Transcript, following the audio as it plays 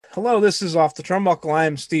Hello, this is Off the Turnbuckle. I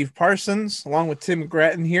am Steve Parsons, along with Tim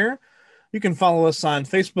Grattan here. You can follow us on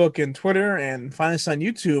Facebook and Twitter and find us on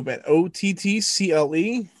YouTube at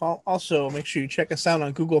OTTCLE. Also, make sure you check us out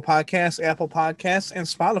on Google Podcasts, Apple Podcasts, and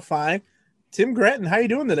Spotify. Tim Grattan, how you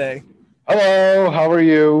doing today? Hello, how are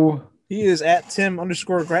you? He is at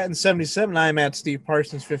Tim_Grattan77. I'm at Steve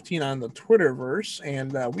Parsons15 on the Twitterverse,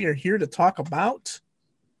 and we are here to talk about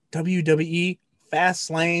WWE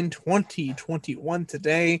Fastlane 2021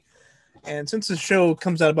 today. And since the show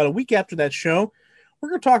comes out about a week after that show, we're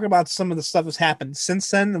going to talk about some of the stuff that's happened since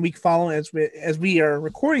then, the week following. As we are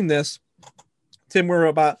recording this, Tim,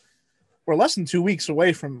 we're less than 2 weeks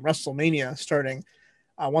away from WrestleMania starting.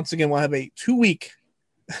 Once again, we'll have a 2-week,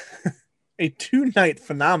 a 2-night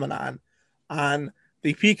phenomenon on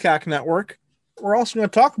the Peacock Network. We're also going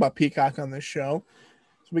to talk about Peacock on this show.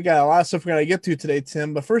 So we got a lot of stuff we're going to get to today,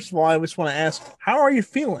 Tim. But first of all, I just want to ask, how are you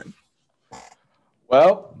feeling?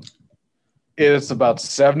 Well, it's about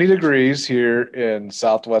 70 degrees here in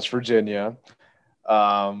Southwest Virginia.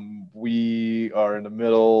 We are in the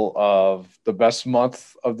middle of the best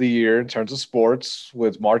month of the year in terms of sports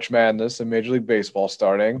with March Madness and Major League Baseball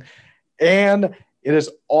starting. And it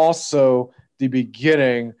is also the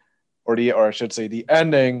beginning, or I should say the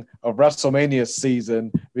ending of WrestleMania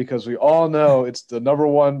season, because we all know it's the number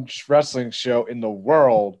one wrestling show in the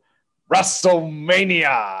world,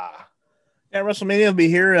 WrestleMania. Yeah, WrestleMania will be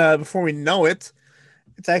here before we know it.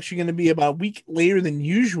 It's actually going to be about a week later than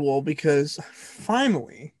usual because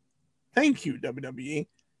finally, thank you, WWE.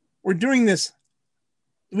 We're doing this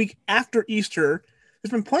the week after Easter.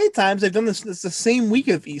 There's been plenty of times they've done this the same week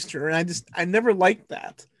of Easter, and I never liked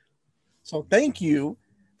that. So thank you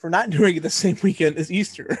for not doing it the same weekend as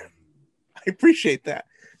Easter. I appreciate that,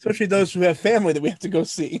 especially those who have family that we have to go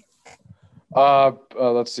see.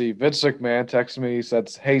 Let's see. Vince McMahon texted me. He said,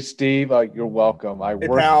 "Hey Steve, you're welcome. Hey,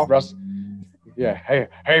 pal.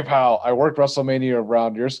 Hey pal. I worked WrestleMania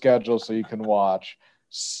around your schedule so you can watch.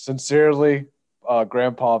 Sincerely,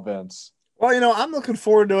 Grandpa Vince." Well, I'm looking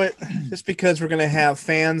forward to it just because we're going to have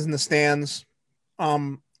fans in the stands.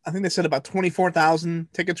 I think they said about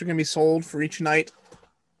 24,000 tickets are going to be sold for each night.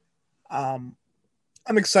 I'm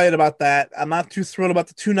excited about that. I'm not too thrilled about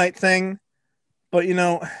the 2-night thing, but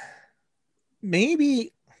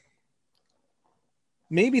maybe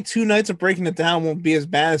 2 nights of breaking it down won't be as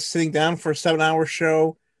bad as sitting down for a 7-hour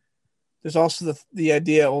show. There's also the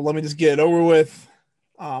idea, well, let me just get it over with.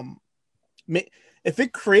 If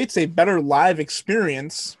it creates a better live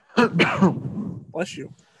experience, bless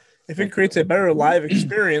you. If it creates a better live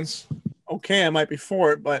experience, okay, I might be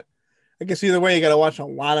for it. But I guess either way, you got to watch a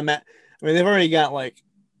lot of match. I mean, they've already got like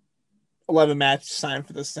 11 matches signed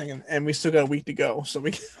for this thing, and we still got a week to go. So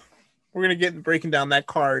we're gonna get breaking down that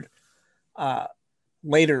card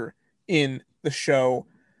later in the show.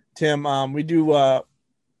 Tim, we do. We're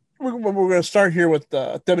going to start here with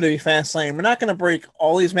the WWE Fastlane. We're not going to break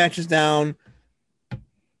all these matches down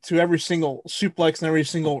to every single suplex and every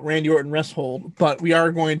single Randy Orton rest hold, but we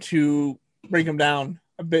are going to break them down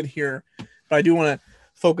a bit here. But I do want to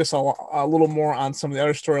focus a little more on some of the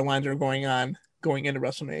other storylines that are going into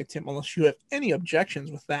WrestleMania, Tim, unless you have any objections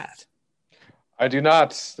with that. I do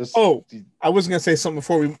not. I was going to say something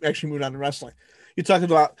before we actually moved on to wrestling. You talked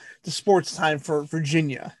about the sports time for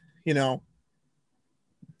Virginia. Was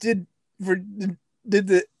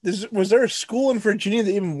there a school in Virginia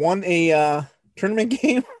that even won a tournament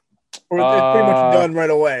game, or it's pretty much done right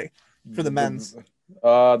away for the men's?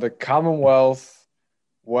 The Commonwealth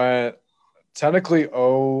went technically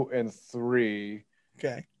 0-3.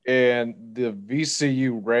 Okay. And the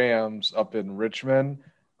VCU Rams up in Richmond,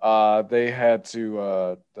 they had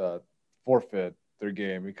to forfeit their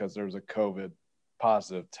game because there was a COVID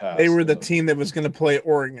positive test. They were the team that was going to play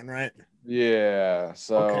Oregon, right? Yeah.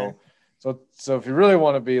 So, okay. so if you really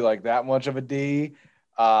want to be like that much of a D,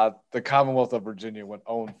 the Commonwealth of Virginia went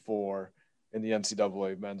 0-4 in the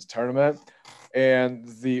NCAA men's tournament, and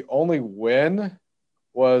the only win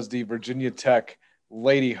was the Virginia Tech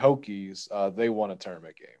Lady Hokies. They won a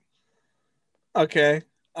tournament game. Okay.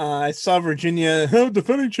 I saw Virginia,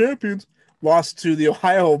 defending champions, lost to the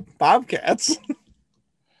Ohio Bobcats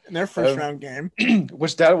in their first round game.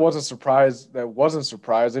 Which that wasn't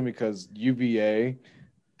surprising because UVA,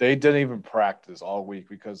 they didn't even practice all week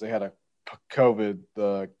because they had a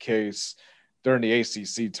COVID case during the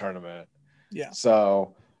ACC tournament. Yeah.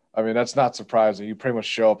 So, I mean, that's not surprising. You pretty much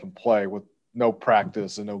show up and play with no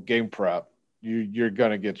practice and no game prep. You're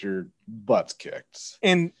going to get your butts kicked.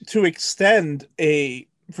 And to extend a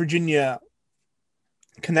Virginia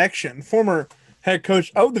connection, former head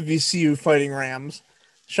coach of the VCU Fighting Rams,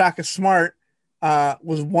 Shaka Smart,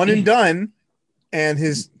 was one and done, and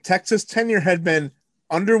his Texas tenure had been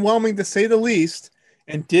underwhelming to say the least,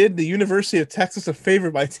 and did the University of Texas a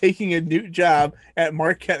favor by taking a new job at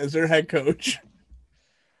Marquette as their head coach.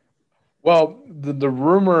 Well, the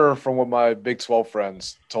rumor from what my Big 12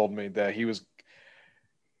 friends told me that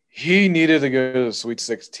he needed to go to the Sweet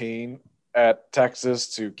 16 at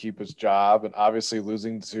Texas to keep his job, and obviously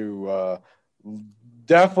losing to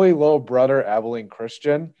definitely little brother Abilene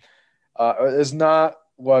Christian is not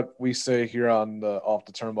what we say here on the Off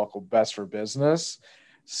the Turnbuckle best for business.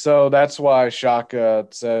 So that's why Shaka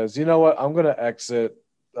says, you know what, I'm going to exit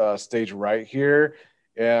stage right here,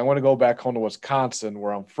 and I'm going to go back home to Wisconsin,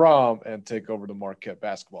 where I'm from, and take over the Marquette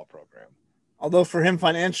basketball program. Although for him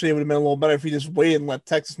financially, it would have been a little better if he just waited and let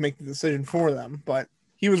Texas make the decision for them. But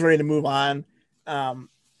he was ready to move on.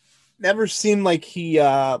 Never seemed like he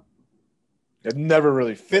it never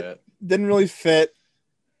really fit. Didn't really fit.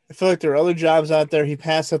 I feel like there are other jobs out there he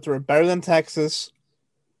passed that were better than Texas.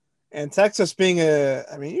 And Texas being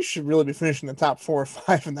you should really be finishing the top 4 or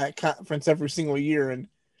 5 in that conference every single year. And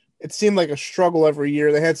it seemed like a struggle every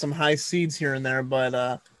year. They had some high seeds here and there,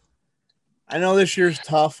 but I know this year's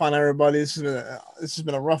tough on everybody. This has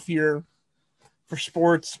been a rough year for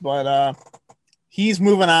sports, but he's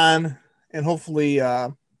moving on, and hopefully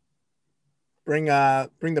bring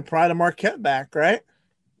the pride of Marquette back, right?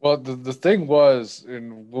 Well, the thing was,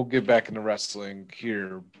 and we'll get back into wrestling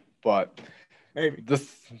here, but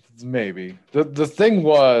maybe the thing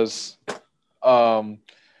was,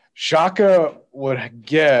 Shaka would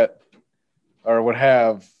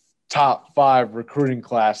have top 5 recruiting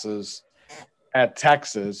classes at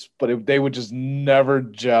Texas, but they would just never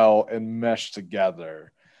gel and mesh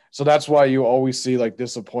together. So that's why you always see like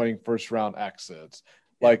disappointing first round exits.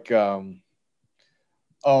 Like, who's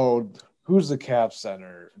the Cavs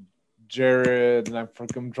center? Jared, and I'm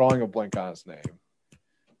drawing a blank on his name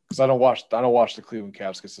because I don't watch the Cleveland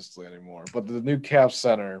Cavs consistently anymore. But the new Cavs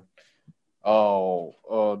center,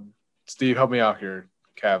 Steve, help me out here,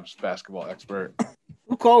 Cavs basketball expert.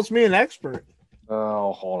 Who calls me an expert?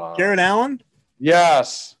 Oh, hold on. Jared Allen?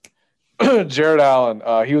 Yes. Jared Allen.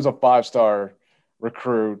 He was a 5-star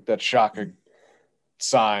recruit that Shaka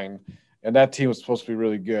signed, and that team was supposed to be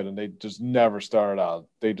really good, and they just never started out.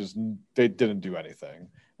 They didn't do anything.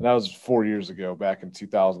 And that was 4 years ago, back in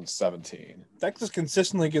 2017. Texas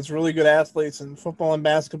consistently gets really good athletes in football and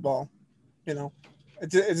basketball. You know,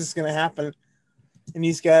 it's just going to happen. And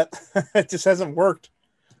he's got – it just hasn't worked.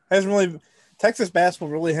 Texas basketball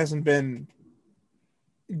really hasn't been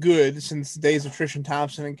good since the days of Tristan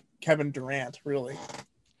Thompson and Kevin Durant, really.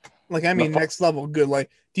 Like, next level good, like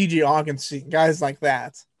DJ Augustine, guys like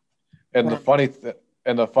that. And the funny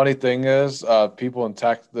thing is, people in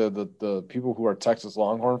the people who are Texas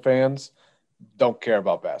Longhorn fans don't care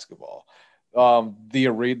about basketball. The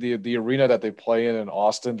arena that they play in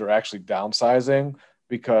Austin, they're actually downsizing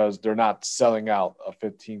because they're not selling out a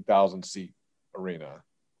 15,000 seat arena.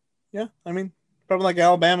 Yeah, probably like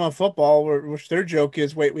Alabama football, which their joke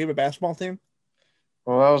is, wait, we have a basketball team?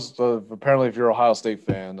 Well, that was apparently, if you're an Ohio State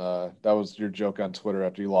fan, that was your joke on Twitter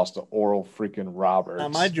after you lost to Oral freaking Roberts.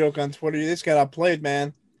 Not my joke on Twitter. You just got outplayed,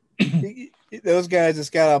 man. Those guys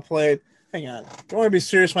just got outplayed. Hang on. Don't want to be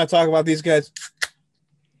serious when I talk about these guys.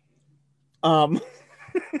 One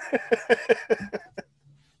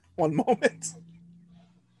moment.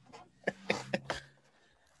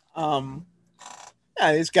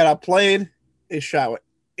 Yeah, he's got outplayed. They shot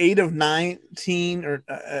 8 of 19 or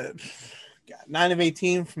 9 of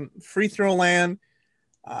 18 from free throw land.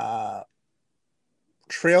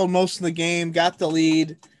 Trailed most of the game, got the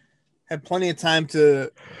lead, had plenty of time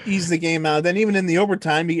to ease the game out. Then even in the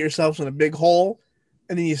overtime, you get yourselves in a big hole,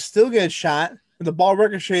 and then you still get a shot, and the ball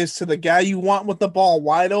ricochets to the guy you want with the ball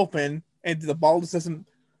wide open, and the ball just doesn't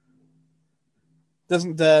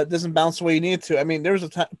bounce the way you need it to. There was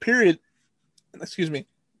a period. Excuse me.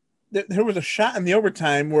 There was a shot in the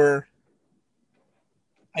overtime where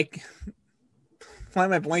why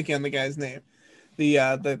am I blanking on the guy's name?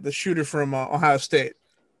 The shooter from Ohio State.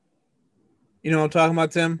 You know what I'm talking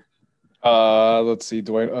about, Tim? Let's see,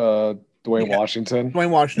 Dwayne Washington. Dwayne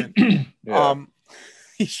Washington. Yeah.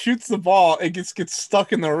 He shoots the ball, it gets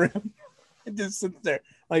stuck in the rim. It just sits there.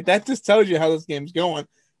 Like, that just tells you how this game's going.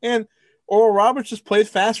 And Oral Roberts just played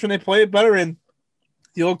faster and they played it better. And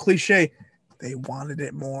the old cliche, they wanted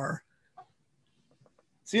it more.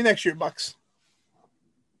 See you next year, Bucks.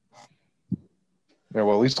 Yeah,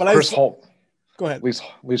 well, at least Chris Holt. Go ahead. At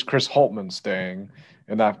least Chris Holtman's staying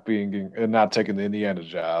and not taking the Indiana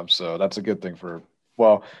job. So that's a good thing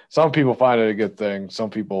some people find it a good thing. Some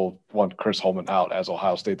people want Chris Holtman out as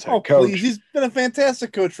Ohio State's head coach. Please. He's been a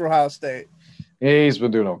fantastic coach for Ohio State. He's been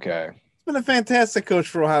doing okay. He's been a fantastic coach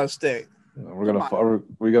for Ohio State. We're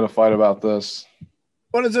gonna fight about this.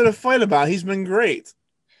 What is there to fight about? He's been great.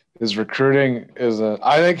 His recruiting isn't.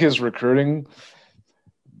 I think his recruiting.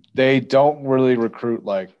 They don't really recruit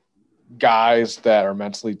like guys that are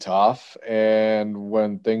mentally tough, and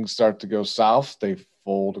when things start to go south, they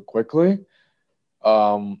fold quickly.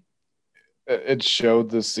 It showed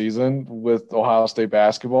this season with Ohio State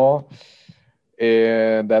basketball,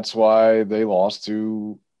 and that's why they lost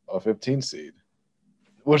to a 15 seed,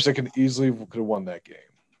 which they could have won that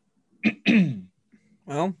game.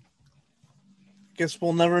 Well, guess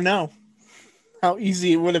we'll never know how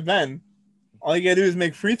easy it would have been. All you gotta do is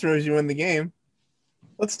make free throws, you win the game.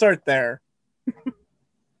 Let's start there.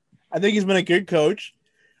 I think he's been a good coach.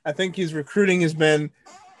 I think his recruiting has been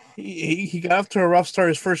he got off to a rough start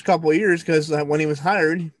his first couple of years because when he was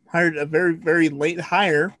hired a very, very late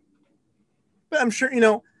hire. But I'm sure,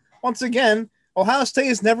 once again, Ohio State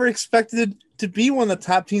is never expected to be one of the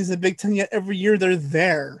top teams in the Big Ten, yet every year they're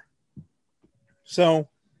there. So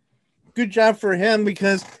good job for him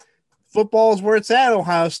because football is where it's at,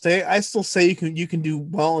 Ohio State. I still say you can do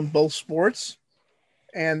well in both sports,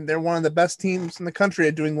 and they're one of the best teams in the country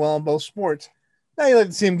at doing well in both sports. Now you'd like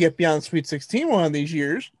to see them get beyond Sweet 16 one of these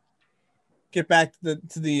years, get back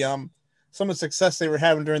to the some of the success they were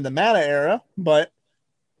having during the Mata era, but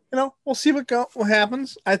we'll see what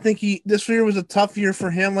happens. I think this year was a tough year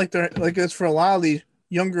for him, like it's for a lot of these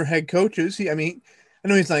younger head coaches. I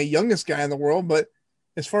know he's not the youngest guy in the world, but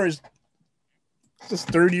as far as his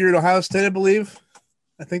third year at Ohio State, I believe.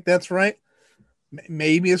 I think that's right.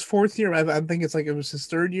 Maybe his fourth year. I think it was his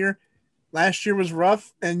third year. Last year was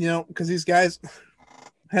rough, and because these guys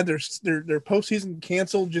had their postseason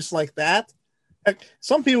canceled just like that. Heck,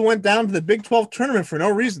 some people went down to the Big 12 tournament for no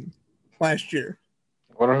reason last year.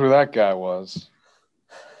 I wonder who that guy was.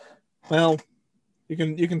 Well, you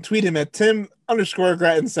can tweet him at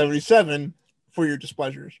Tim_Grattan77 for your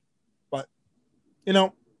displeasures. But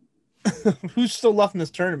who's still left in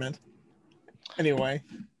this tournament? Anyway.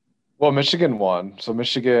 Well, Michigan won. So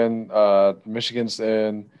Michigan's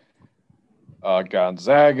in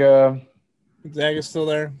Gonzaga. Gonzaga's still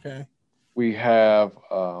there? Okay. We have,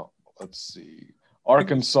 let's see,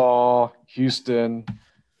 Arkansas, Houston.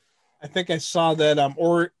 I think I saw that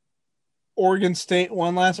Oregon State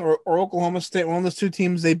won or Oklahoma State, one of those two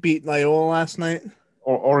teams, they beat Loyola last night.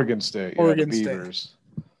 Or Oregon State. Oregon the Beavers. State.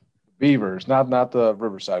 Beavers, not the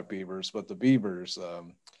Riverside Beavers, but the Beavers.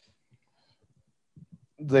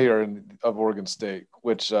 They are of Oregon State,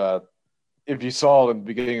 which if you saw in the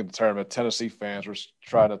beginning of the tournament, Tennessee fans were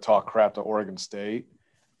trying to talk crap to Oregon State.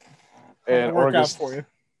 And Oregon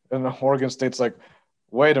State's like,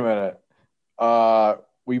 wait a minute.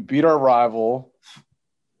 We beat our rival.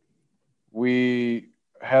 We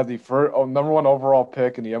had the number one overall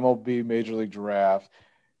pick in the MLB Major League Draft,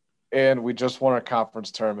 and we just won a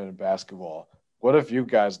conference tournament in basketball. What have you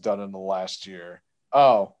guys done in the last year?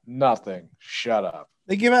 Oh, nothing. Shut up.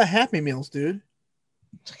 They give out Happy Meals, dude.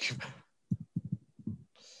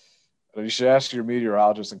 You should ask your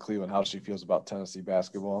meteorologist in Cleveland how she feels about Tennessee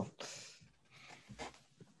basketball.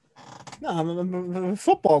 No, the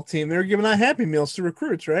football team. They're giving out Happy Meals to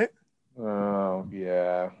recruits, right? Oh,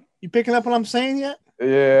 yeah. You picking up what I'm saying yet?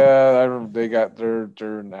 Yeah,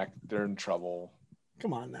 they're in trouble.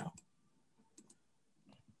 Come on now.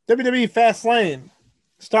 WWE Fastlane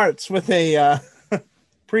starts with a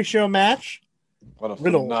pre-show match. What a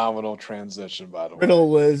phenomenal transition, by the way.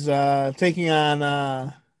 Riddle was taking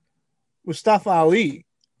on Mustafa Ali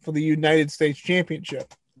for the United States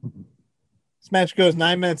Championship. This match goes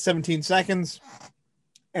 9 minutes, 17 seconds,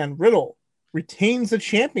 and Riddle retains the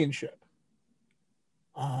championship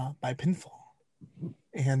by pinfall.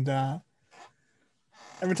 And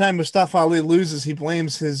every time Mustafa Ali loses, he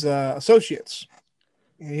blames his associates.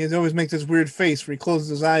 And he always makes this weird face where he closes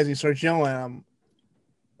his eyes and he starts yelling at them.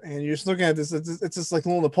 And you're just looking at this. It's just like a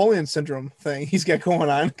little Napoleon syndrome thing he's got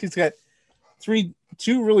going on. He's got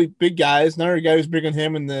two really big guys. Another guy who's bigger than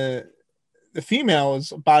him, and the female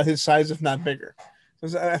is about his size, if not bigger.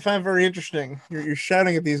 So I find it very interesting. You're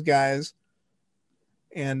shouting at these guys,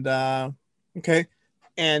 and okay.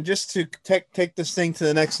 And just to take this thing to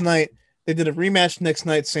the next night, they did a rematch next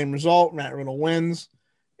night. Same result. Matt Riddle wins,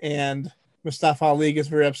 and Mustafa Ali gets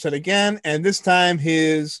very upset again. And this time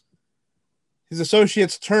his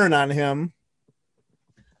associates turn on him,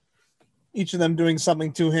 each of them doing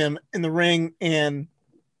something to him in the ring. And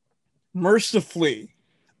mercifully,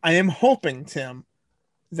 I am hoping, Tim,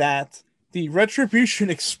 that the Retribution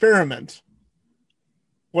experiment,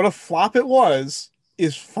 what a flop it was,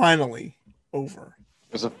 is finally over.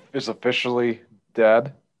 Is officially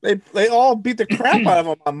dead? They all beat the crap out of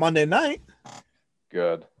him on Monday night.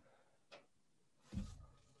 Good.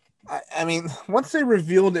 I mean, once they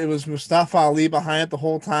revealed it was Mustafa Ali behind it the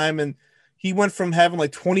whole time, and he went from having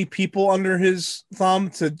like 20 people under his thumb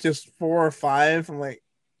to just 4 or 5. I'm like,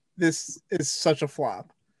 this is such a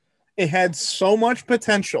flop. It had so much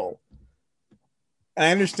potential. And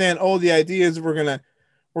I understand. Oh, the idea is we're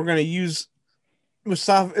gonna use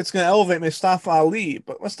Mustafa. It's gonna elevate Mustafa Ali,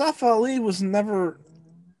 but Mustafa Ali was never.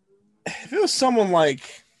 If it was someone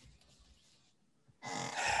like,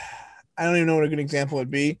 I don't even know what a good example would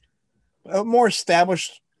be, a more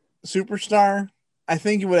established superstar, I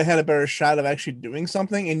think you would have had a better shot of actually doing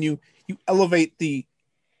something. And you elevate the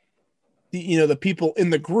the people in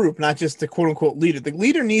the group, not just the quote unquote leader. The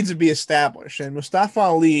leader needs to be established. And Mustafa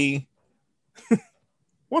Ali,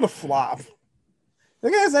 what a flop. The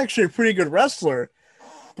guy's actually a pretty good wrestler,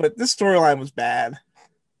 but this storyline was bad.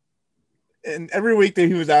 And every week that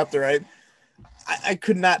he was out there, I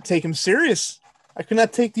could not take him serious. I could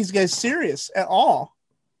not take these guys serious at all.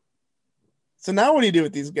 So now what do you do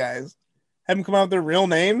with these guys? Have them come out with their real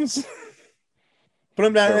names? Put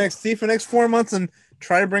them down in NXT for the next 4 months and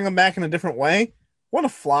try to bring them back in a different way? What a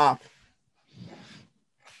flop.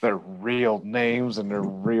 Their real names and their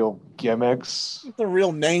real gimmicks. They're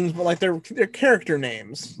real names, but like they're character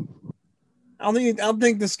names. I don't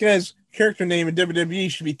think this guy's character name in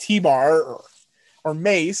WWE should be T-Bar or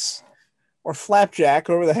Mace or Flapjack,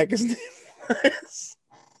 or whatever the heck his name was.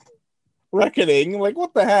 Reckoning. Like,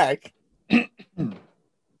 what the heck?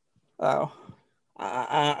 Oh.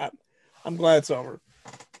 I'm glad it's over.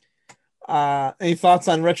 Any thoughts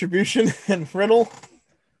on Retribution and Riddle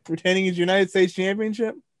retaining his United States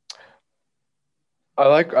Championship?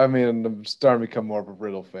 I'm starting to become more of a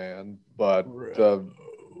Riddle fan, but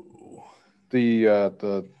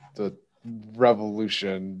the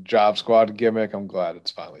Revolution Job Squad gimmick, I'm glad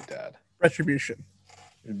it's finally dead. Retribution.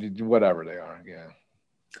 Whatever they are, yeah.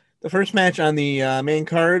 The first match on the main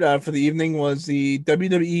card for the evening was the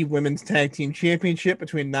WWE Women's Tag Team Championship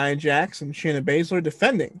between Nia Jax and Shayna Baszler,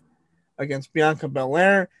 defending against Bianca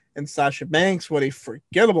Belair and Sasha Banks. What a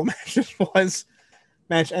forgettable match this was.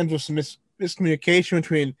 Match ends with some miscommunication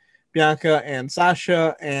between Bianca and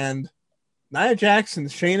Sasha, and Nia Jax and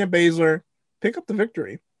Shayna Baszler pick up the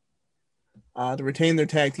victory to retain their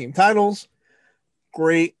tag team titles.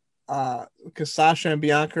 Great. Because Sasha and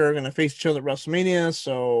Bianca are going to face each other at WrestleMania,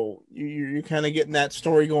 so you're kind of getting that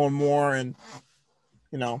story going more, and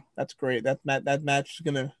that's great. That match is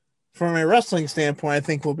going to, from a wrestling standpoint, I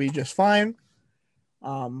think will be just fine.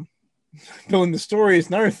 Building the story is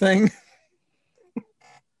another thing,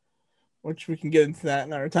 which we can get into that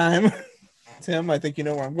another time. Tim, I think you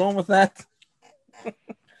know where I'm going with that.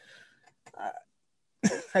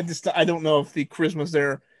 I don't know if the charisma's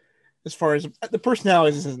there. As far as the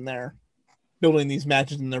personalities isn't there, building these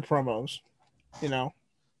matches and their promos, Do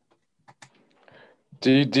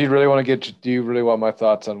you really want to do you really want my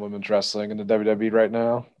thoughts on women's wrestling in the WWE right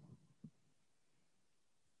now?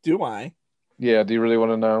 Do I? Yeah. Do you really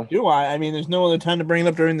want to know? Do I? I mean, there's no other time to bring it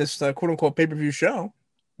up during this quote unquote pay-per-view show.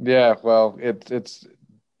 Yeah. Well, it's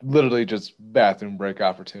literally just bathroom break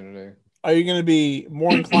opportunity. Are you going to be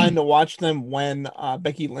more inclined to watch them when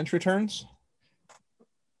Becky Lynch returns?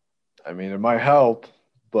 I mean, it might help,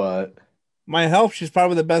 but might help. She's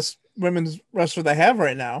probably the best women's wrestler they have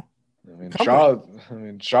right now.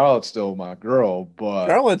 Charlotte's still my girl, but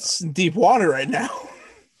Charlotte's in deep water right now.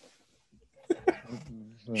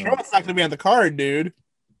 Charlotte's not going to be on the card, dude.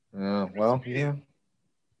 Well, yeah.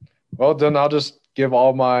 Well, then I'll just give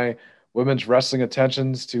all my women's wrestling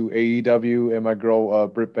attentions to AEW and my girl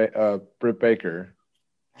Britt Baker.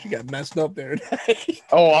 She got messed up there today.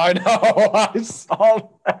 Oh, I know. I saw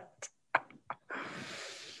that.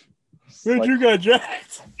 Where'd you go,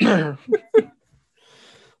 Jax? Moving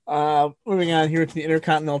on here to the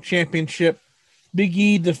Intercontinental Championship. Big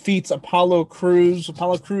E defeats Apollo Crews.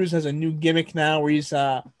 Apollo Crews has a new gimmick now where he's,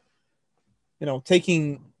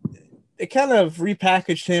 taking. It kind of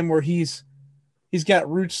repackaged him where he's got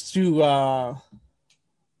roots to,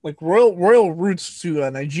 like royal roots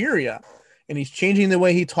to Nigeria, and he's changing the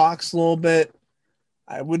way he talks a little bit.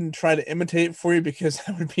 I wouldn't try to imitate it for you because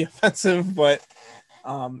that would be offensive, but.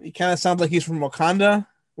 He kind of sounds like he's from Wakanda,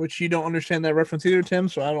 which you don't understand that reference either, Tim.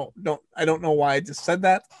 So I don't know why I just said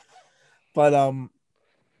that, but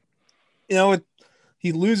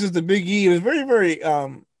he loses the Big E. It was very very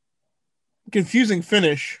confusing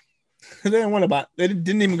finish. They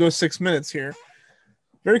didn't even go 6 minutes here.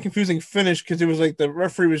 Very confusing finish because it was like the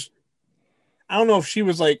referee was. I don't know if she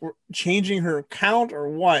was like changing her count or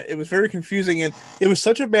what. It was very confusing, and it was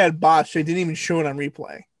such a bad botch they didn't even show it on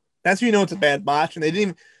replay. That's when you know it's a bad botch. And they didn't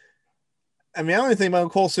even, I mean, I don't even think Michael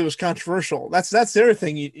Cole said it was controversial. That's the other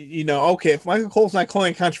thing. You know, okay, if Michael Cole's not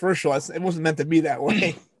calling it controversial, it wasn't meant to be that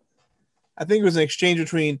way. I think it was an exchange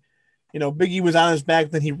between, you know, Big E was on his back,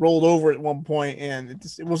 then he rolled over at one point, and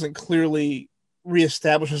it wasn't clearly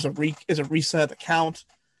reestablished as a reset of the count.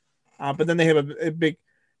 But then they have a big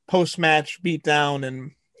post-match beatdown,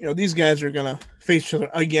 and you know these guys are gonna face each other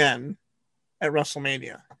again at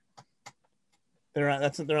WrestleMania. They're on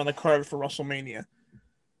the card for WrestleMania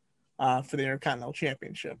for the Intercontinental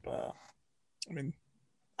Championship. I mean,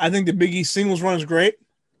 I think the Big E singles run is great.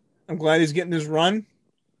 I'm glad he's getting his run.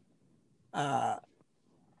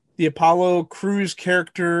 The Apollo Crews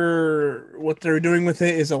character, what they're doing with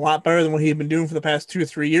it is a lot better than what he'd been doing for the past 2 or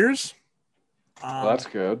 3 years. Well, that's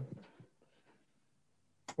good.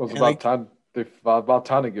 Well, it's about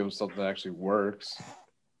time to give him something that actually works.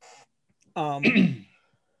 So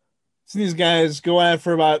these guys go at it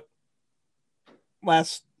for about how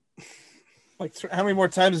many more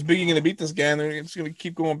times is Biggie going to beat this guy? And they're just going to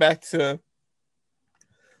keep going back to.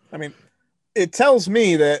 I mean, it tells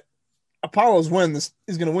me that Apollo's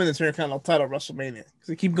is going to win this Intercontinental title at WrestleMania because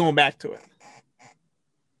they keep going back to it,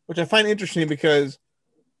 which I find interesting because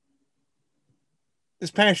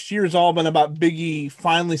this past year has all been about Big E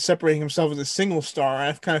finally separating himself as a single star.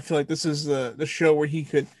 I kind of feel like this is the show where he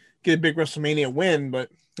could get a big WrestleMania win,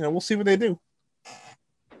 but you know, we'll see what they do.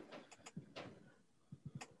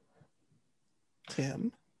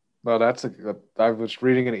 Tim? No, I was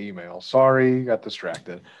reading an email. Sorry, got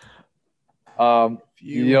distracted.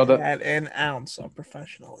 You had an ounce of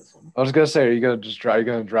professionalism. I was gonna say, are you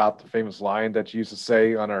gonna drop the famous line that you used to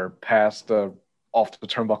say on our past off the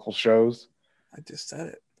turnbuckle shows? I just said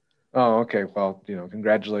it. Oh, okay. Well, you know,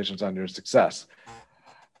 congratulations on your success.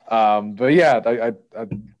 But yeah,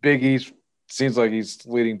 Big E seems like he's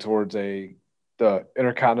leading towards the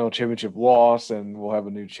Intercontinental Championship loss, and we'll have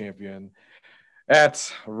a new champion at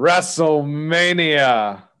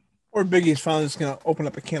WrestleMania. Or Big E's finally just going to open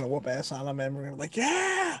up a can of whoop ass on him, and we're going to be like,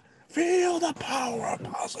 yeah, feel the power of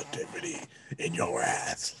positivity in your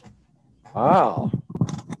ass. Wow.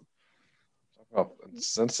 Oh,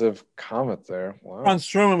 sensitive comment there. Wow. Braun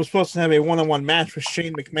Strowman was supposed to have a one-on-one match with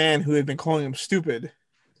Shane McMahon, who had been calling him stupid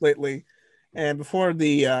lately. And before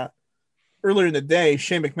earlier in the day,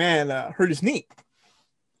 Shane McMahon hurt his knee.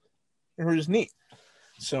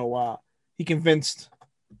 So he convinced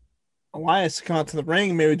Elias to come out to the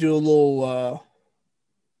ring, maybe do a little,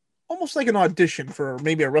 almost like an audition for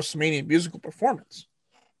maybe a WrestleMania musical performance.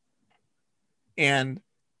 And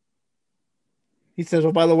he says,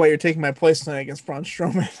 "Oh, by the way, you're taking my place tonight against Braun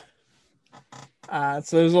Strowman."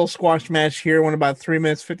 So there's a little squash match here, went about 3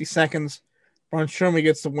 minutes, 50 seconds. Braun Strowman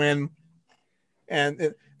gets the win.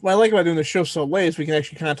 And what I like about doing the show so late is we can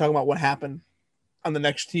actually kind of talk about what happened on the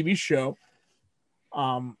next TV show.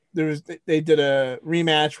 They did a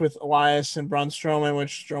rematch with Elias and Braun Strowman,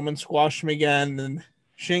 which Strowman squashed him again. And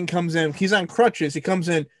Shane comes in. He's on crutches. He comes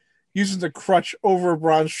in, uses the crutch over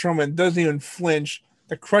Braun Strowman, doesn't even flinch.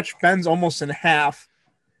 The crutch bends almost in half.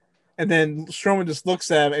 And then Strowman just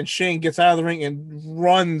looks at him, and Shane gets out of the ring and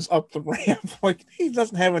runs up the ramp. Like, he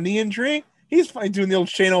doesn't have a knee injury. He's fine doing the old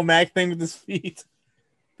Shane O'Mac thing with his feet.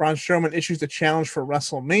 Braun Strowman issues the challenge for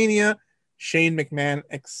WrestleMania. Shane McMahon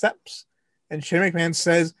accepts. And Shane McMahon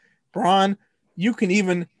says, "Braun, you can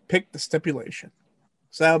even pick the stipulation."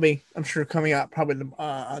 So that'll be, I'm sure, coming out probably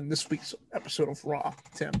on this week's episode of Raw,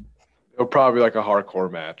 Tim. It'll probably be like a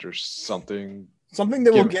hardcore match or something. Something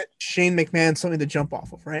that will get Shane McMahon something to jump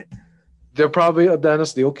off of, right? They're probably a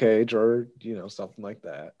steel cage or, you know, something like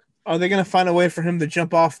that. Are they going to find a way for him to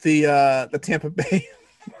jump off the Tampa Bay,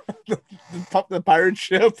 the pirate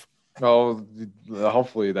ship? Oh,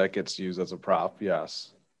 hopefully that gets used as a prop.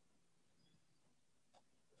 Yes.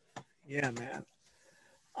 Yeah, man.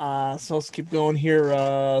 So let's keep going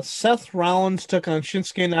here. Seth Rollins took on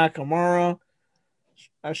Shinsuke Nakamura.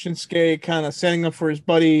 Shinsuke kind of setting up for his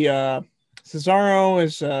buddy Cesaro.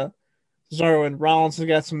 Cesaro and Rollins have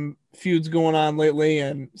got some feuds going on lately,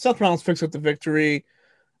 and Seth Rollins picks up the victory.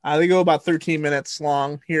 They go about 13 minutes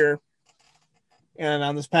long here. And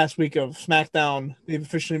on this past week of SmackDown, they've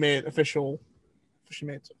officially made it official.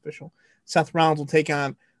 Seth Rollins will take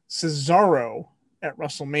on Cesaro at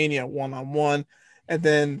WrestleMania 1-on-1. And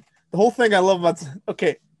then the whole thing I love about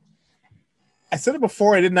I said it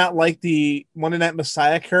before, I did not like the Monday Night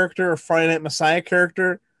Messiah character or Friday Night Messiah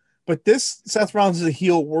character, but this Seth Rollins as a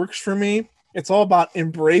heel works for me. It's all about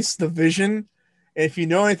embrace the vision. And if you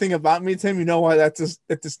know anything about me, Tim, you know why that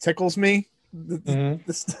just tickles me.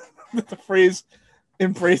 The phrase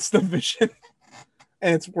embrace the vision.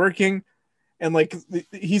 And it's working. And like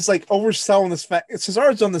he's like overselling this fact.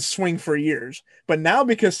 Cesaro's done this swing for years, but now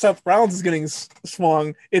because Seth Rollins is getting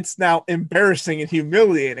swung, it's now embarrassing and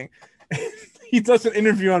humiliating. He does an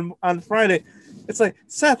interview on Friday. It's like,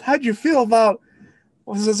 Seth, how'd you feel about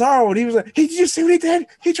Cesaro? And he was like, hey, did you see what he did?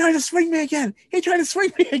 He tried to swing me again.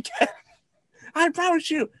 I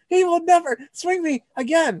promise you, he will never swing me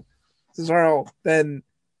again. Cesaro then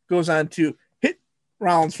goes on to hit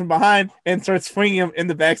Rollins from behind and starts swinging him in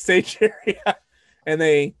the backstage area. And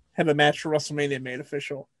they have a match for WrestleMania made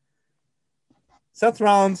official. Seth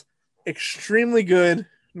Rollins, extremely good,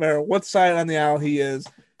 no matter what side on the aisle he is,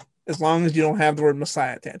 as long as you don't have the word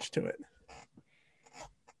Messiah attached to it.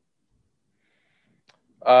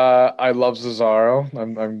 I love Cesaro.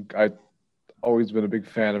 I've always been a big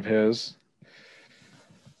fan of his.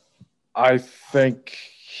 I think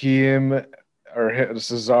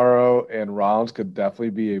Cesaro and Rollins could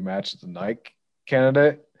definitely be a match of the night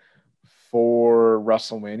candidate for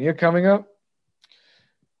WrestleMania coming up.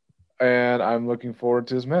 And I'm looking forward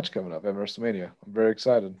to his match coming up at WrestleMania. I'm very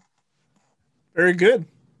excited. Very good.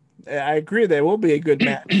 I agree. They will be a good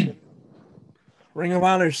match. Ring of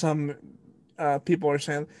Honor, some people are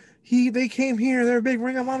saying, they came here, they're big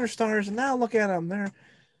Ring of Honor stars, and now look at them. They're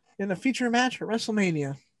in a feature match at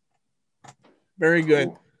WrestleMania. Very good.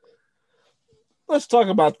 Cool. Let's talk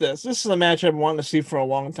about this. This is a match I've been wanting to see for a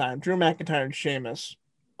long time. Drew McIntyre and Sheamus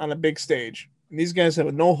on a big stage. And these guys have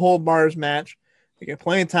a no-hold-bars match. They get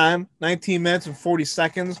plenty of time, 19 minutes and 40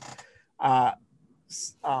 seconds. Drew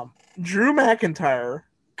McIntyre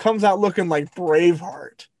comes out looking like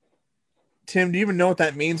Braveheart. Tim, do you even know what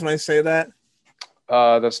that means when I say that?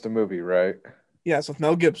 That's the movie, right? Yes, with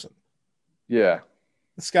Mel Gibson. Yeah.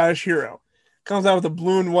 The Scottish hero. Comes out with a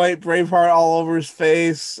blue and white Braveheart all over his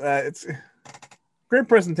face. It's great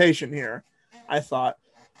presentation here, I thought.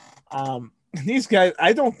 These guys,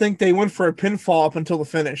 I don't think they went for a pinfall up until the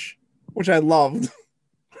finish, which I loved.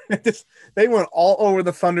 They went all over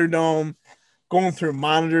the Thunderdome, going through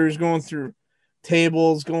monitors, going through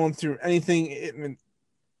tables, going through anything.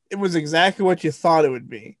 It was exactly what you thought it would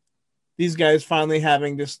be. These guys finally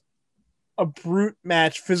having just a brute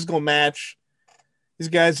match, physical match. These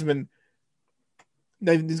guys have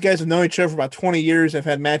known each other for about 20 years. They've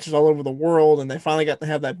had matches all over the world, and they finally got to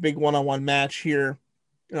have that big one-on-one match here.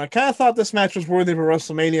 I kind of thought this match was worthy of a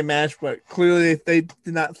WrestleMania match, but clearly they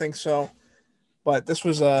did not think so. But this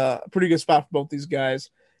was a pretty good spot for both these guys.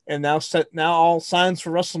 And now all signs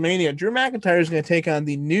for WrestleMania. Drew McIntyre is going to take on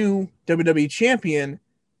the new WWE champion,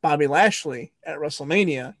 Bobby Lashley, at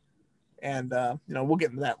WrestleMania. And, we'll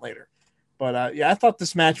get into that later. But, I thought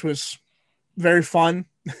this match was very fun.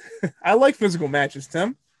 I like physical matches,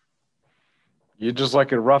 Tim. You just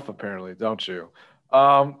like it rough, apparently, don't you?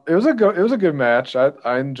 It was a good match.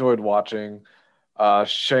 I enjoyed watching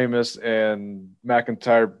Sheamus and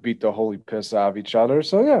McIntyre beat the holy piss out of each other.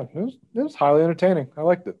 So yeah, it was highly entertaining. I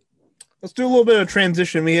liked it. Let's do a little bit of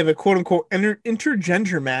transition. We have a quote unquote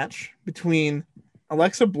intergender match between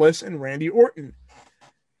Alexa Bliss and Randy Orton.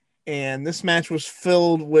 And this match was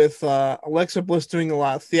filled with Alexa Bliss doing a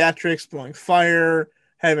lot of theatrics, blowing fire,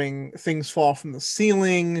 having things fall from the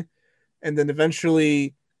ceiling. And then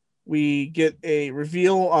eventually we get a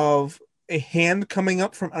reveal of a hand coming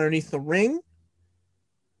up from underneath the ring.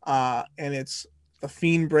 And it's the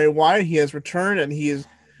Fiend Bray Wyatt. He has returned and he is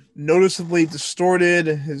noticeably distorted.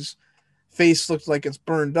 His face looks like it's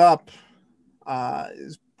burned up.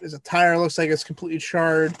 His attire looks like it's completely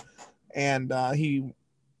charred. And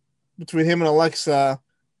between him and Alexa,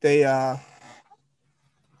 they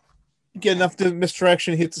get enough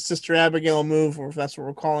misdirection, hits the Sister Abigail move, or if that's what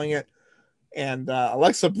we're calling it. And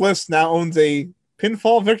Alexa Bliss now owns a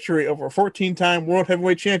pinfall victory over 14-time World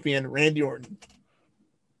Heavyweight Champion Randy Orton.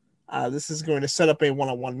 This is going to set up a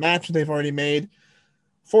one-on-one match that they've already made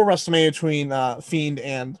for WrestleMania between Fiend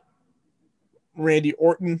and Randy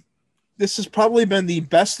Orton. This has probably been the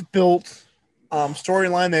best built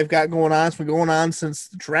storyline they've got going on. It's been going on since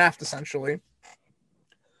the draft, essentially,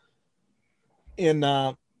 in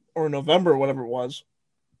or November, whatever it was.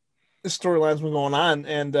 This storyline's been going on,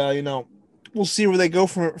 and we'll see where they go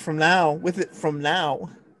from now. With it from now,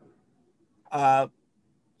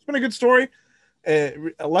 it's been a good story.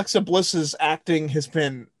 Alexa Bliss's acting has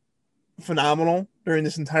been phenomenal during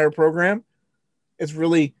this entire program. It's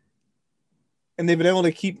really, and they've been able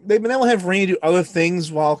to have Randy do other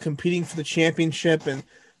things while competing for the championship and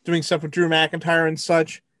doing stuff with Drew McIntyre and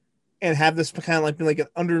such, and have this kind of like be like an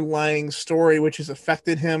underlying story which has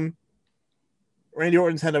affected him. Randy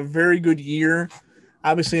Orton's had a very good year.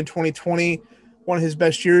 Obviously in 2020, one of his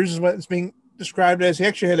best years is what it's being described as. He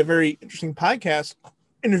actually had a very interesting podcast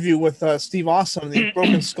interview with Steve Austin in the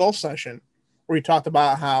Broken Skull session, where he talked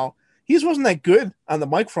about how he wasn't that good on the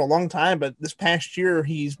mic for a long time, but this past year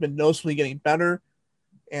he's been noticeably getting better,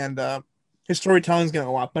 and his storytelling's getting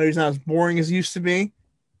a lot better. He's not as boring as he used to be.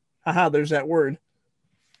 Haha, there's that word.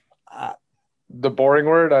 The boring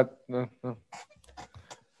word?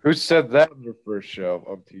 Who said that in the first show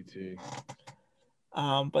of TT?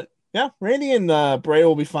 But yeah, Randy and Bray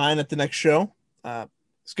will be fine at the next show.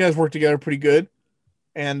 These guys work together pretty good.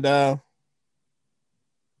 And,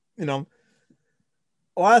 you know,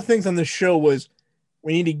 a lot of things on this show was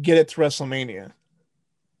we need to get it to WrestleMania.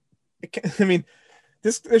 I mean,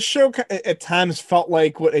 this show at times felt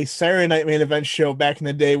like what a Saturday Night Main Event show back in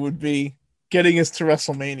the day would be, getting us to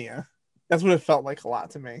WrestleMania. That's what it felt like a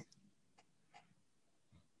lot to me.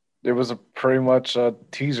 It was pretty much a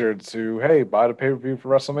teaser to, hey, buy the pay-per-view for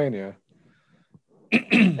WrestleMania.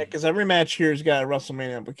 Because every match here has got a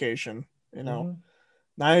WrestleMania implication. You know,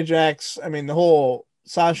 Nia Jax, I mean, the whole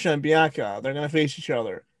Sasha and Bianca, they're going to face each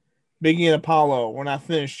other. Biggie and Apollo, we're not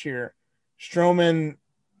finished here. Strowman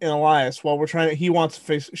and Elias, well, he wants to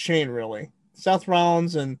face Shane, really. Seth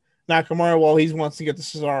Rollins and Nakamura, well, he wants to get to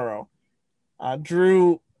Cesaro.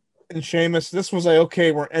 Drew and Sheamus, this was like,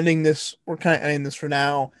 okay, we're kind of ending this for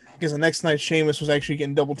now, because the next night Sheamus was actually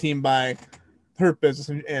getting double teamed by Hurt Business,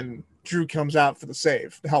 and Drew comes out for the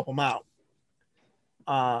save to help him out.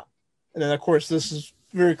 And then, of course, this is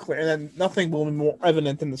very clear. And then nothing will be more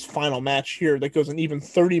evident than this final match here that goes in even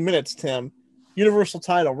 30 minutes, Tim. Universal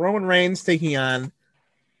title, Roman Reigns taking on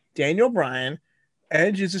Daniel Bryan.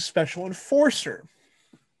 Edge is a special enforcer.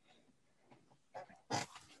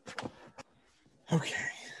 Okay.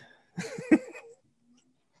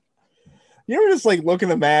 You ever just like look at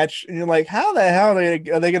the match and you're like, how the hell are they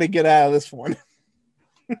going to get out of this one?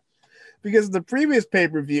 Because the previous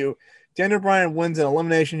pay-per-view, Daniel Bryan wins an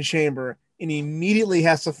Elimination Chamber and he immediately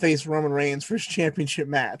has to face Roman Reigns for his championship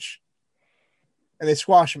match. And they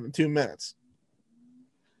squash him in 2 minutes.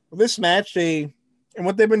 Well, this match,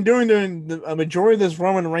 what they've been doing during a majority of this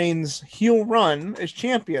Roman Reigns heel run as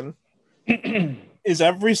champion is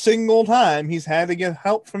every single time he's had to get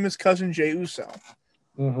help from his cousin Jey Uso.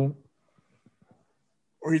 Mm-hmm.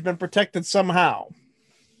 Or he's been protected somehow.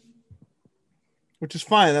 Which is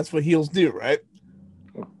fine. That's what heels do, right?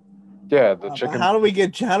 Yeah, the chicken. How do we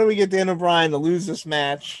get Daniel Bryan to lose this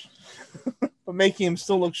match, but making him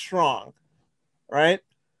still look strong, right?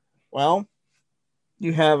 Well,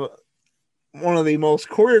 you have one of the most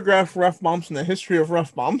choreographed ref bumps in the history of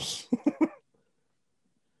ref bumps,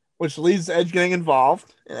 which leads to Edge getting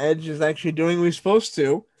involved, and Edge is actually doing what he's supposed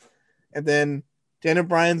to, and then Daniel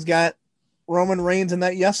Bryan's got Roman Reigns in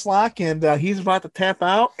that yes lock, and he's about to tap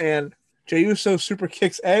out, and Jey Uso super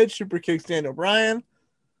kicks Edge, super kicks Daniel Bryan.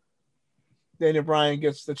 Daniel Bryan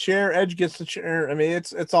gets the chair. Edge gets the chair. I mean,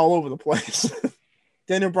 it's all over the place.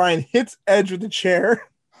 Daniel Bryan hits Edge with the chair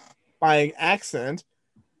by accident,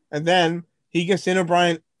 and then he gets Daniel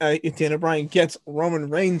Bryan. Daniel Bryan gets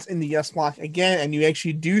Roman Reigns in the yes lock again, and you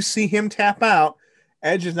actually do see him tap out.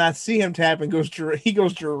 Edge does not see him tap and he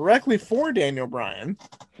goes directly for Daniel Bryan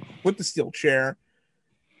with the steel chair.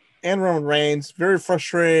 And Roman Reigns, very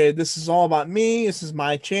frustrated. This is all about me. This is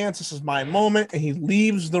my chance. This is my moment. And he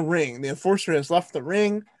leaves the ring. The enforcer has left the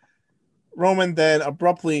ring. Roman then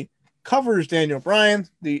abruptly covers Daniel Bryan.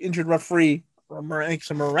 The injured referee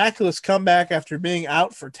makes a miraculous comeback after being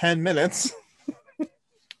out for 10 minutes.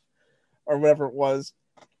 Or whatever it was.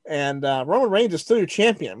 And Roman Reigns is still your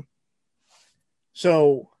champion.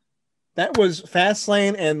 So that was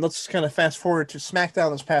Fastlane. And let's kind of fast forward to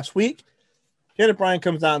SmackDown this past week. Daniel Bryan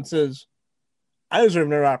comes out and says, I deserve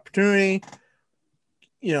another opportunity.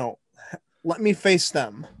 You know, let me face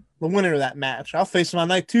them, the winner of that match. I'll face them on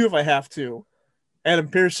night 2 if I have to. Adam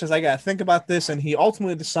Pearce says, I got to think about this. And he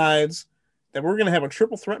ultimately decides that we're going to have a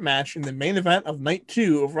triple threat match in the main event of night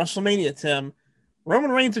 2 of WrestleMania, Tim.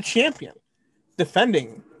 Roman Reigns, a champion,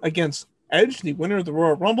 defending against Edge, the winner of the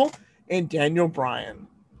Royal Rumble, and Daniel Bryan.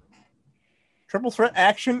 Triple threat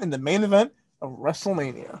action in the main event of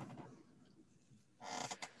WrestleMania.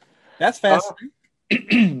 That's fast.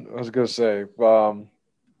 I was going to say,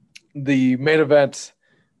 the main event,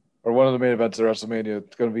 or one of the main events of WrestleMania,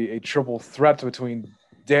 it's going to be a triple threat between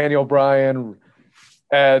Daniel Bryan,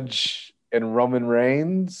 Edge, and Roman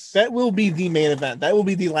Reigns. That will be the main event. That will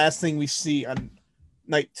be the last thing we see on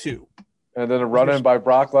night 2. And then a run-in by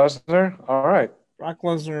Brock Lesnar. All right. Brock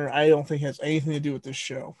Lesnar, I don't think has anything to do with this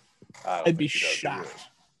show. I'd be shocked.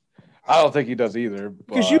 I don't think he does either.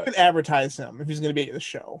 Because you could advertise him if he's going to be at the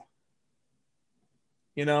show.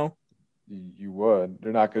 You know? You would.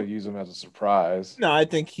 They're not going to use him as a surprise. No, I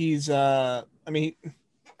think he's, as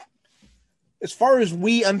far as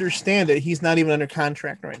we understand it, he's not even under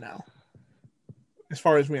contract right now. as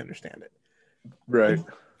far as we understand it. Right.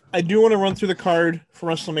 I do want to run through the card for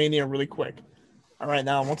WrestleMania really quick. All right,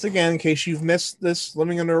 now, once again, in case you've missed this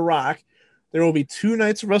living under a rock, there will be 2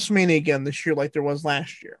 nights of WrestleMania again this year like there was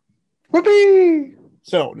last year. Whoopee!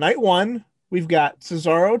 So, night 1, we've got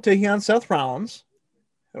Cesaro taking on Seth Rollins,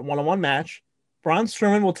 a one-on-one match. Braun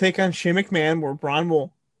Strowman will take on Shane McMahon, where Braun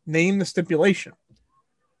will name the stipulation.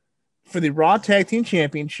 For the Raw Tag Team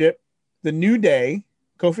Championship, the New Day,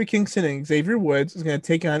 Kofi Kingston and Xavier Woods, is going to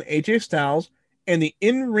take on AJ Styles, and the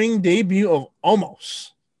in-ring debut of Omos,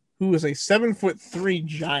 who is a 7'3"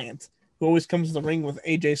 giant who always comes to the ring with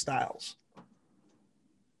AJ Styles.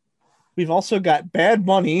 We've also got Bad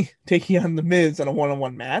Bunny taking on The Miz in a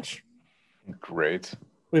one-on-one match. Great.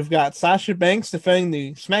 We've got Sasha Banks defending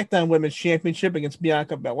the SmackDown Women's Championship against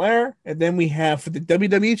Bianca Belair. And then we have for the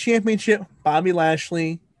WWE Championship, Bobby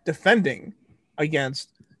Lashley defending against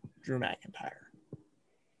Drew McIntyre.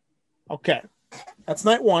 Okay, that's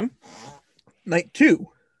night 1. Night 2,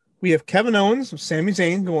 we have Kevin Owens and Sami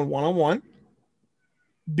Zayn going one-on-one.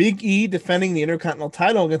 Big E defending the Intercontinental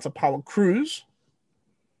title against Apollo Crews.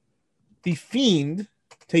 The Fiend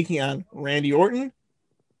taking on Randy Orton.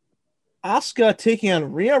 Asuka taking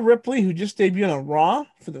on Rhea Ripley, who just debuted on Raw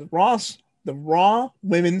for the Raw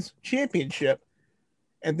Women's Championship.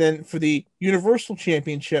 And then for the Universal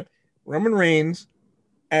Championship, Roman Reigns,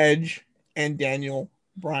 Edge, and Daniel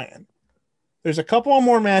Bryan. There's a couple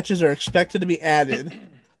more matches that are expected to be added.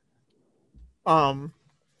 So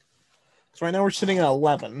right now we're sitting at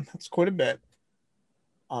 11. That's quite a bit.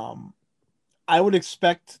 I would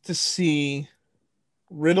expect to see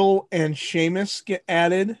Riddle and Sheamus get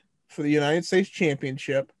added for the United States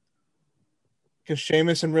Championship, because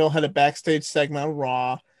Sheamus and Riddle had a backstage segment on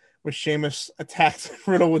Raw where Sheamus attacked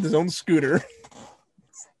Riddle with his own scooter.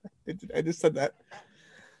 I just said that.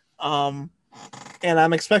 And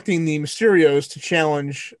I'm expecting the Mysterios to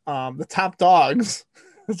challenge the top dogs,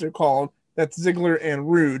 as they're called. That's Ziggler and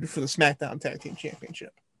Rude for the SmackDown Tag Team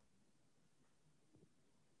Championship.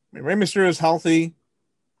 I mean, Rey Mysterio is healthy.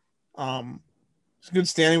 He's good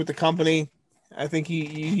standing with the company. I think you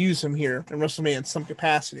use him here in WrestleMania in some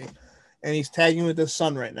capacity. And he's tagging with his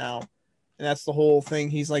son right now. And that's the whole thing.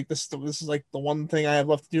 He's like, this is like the one thing I have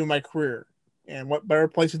left to do in my career. And what better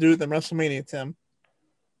place to do it than WrestleMania, Tim?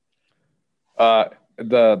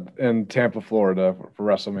 In Tampa, Florida for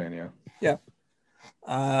WrestleMania. Yeah.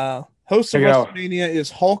 Host of WrestleMania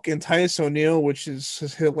is Hulk and Titus O'Neil, which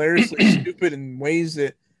is hilariously stupid in ways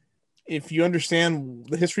that, if you understand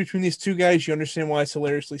the history between these two guys, you understand why it's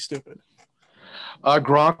hilariously stupid.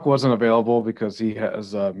 Gronk wasn't available because he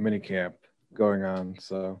has a mini camp going on,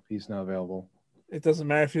 so he's not available. It doesn't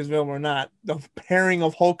matter if he's available or not. The pairing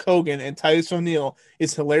of Hulk Hogan and Titus O'Neil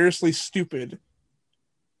is hilariously stupid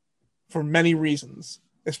for many reasons,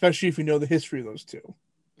 especially if you know the history of those two.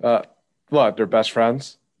 What? They're best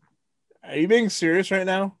friends? Are you being serious right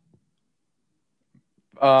now?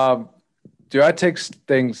 Do I take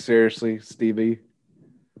things seriously, Stevie?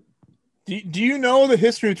 Do you know the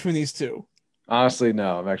history between these two? Honestly,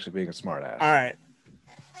 no. I'm actually being a smart ass. All right.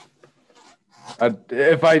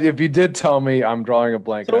 If you did tell me, I'm drawing a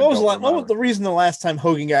blank. So what was the reason the last time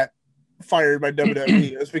Hogan got fired by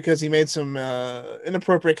WWE? It was because he made some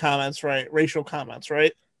inappropriate comments, right? Racial comments,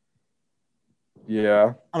 right?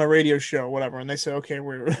 Yeah. On a radio show, whatever. And they said, okay,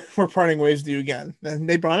 we're parting ways with you again. And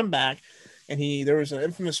they brought him back. And there was an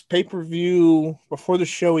infamous pay-per-view before the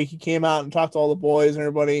show. He came out and talked to all the boys and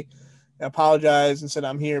everybody, and apologized and said,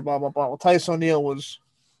 I'm here, blah, blah, blah. Well, Tyson O'Neil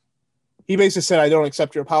he basically said, I don't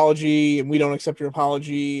accept your apology, and we don't accept your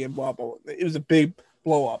apology, and blah, blah. It was a big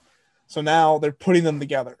blow-up. So now they're putting them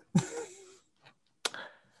together.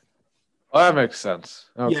 Well, that makes sense.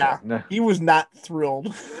 Okay. Yeah, No. He was not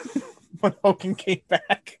thrilled when Hogan came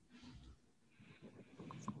back.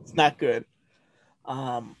 It's not good.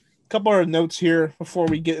 Couple of notes here before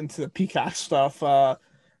we get into the Peacock stuff.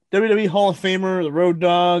 WWE Hall of Famer, the Road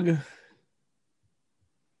Dogg,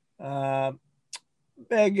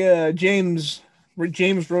 James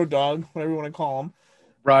Road Dogg, whatever you want to call him.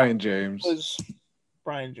 Brian James.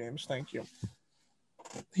 Brian James, thank you.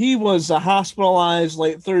 He was hospitalized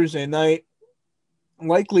late Thursday night,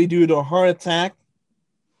 likely due to a heart attack.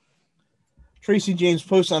 Tracy James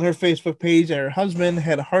posted on her Facebook page that her husband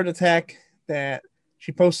had a heart attack, that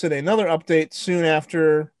she posted another update soon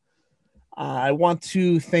after. I want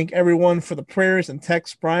to thank everyone for the prayers and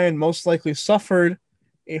texts. Brian most likely suffered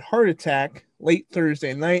a heart attack late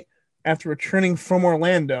Thursday night after returning from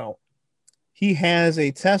Orlando. He has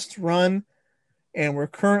a test run, and we're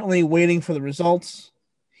currently waiting for the results.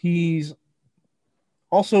 He's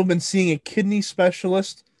also been seeing a kidney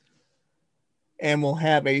specialist and will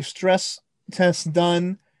have a stress tests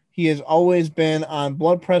done. He has always been on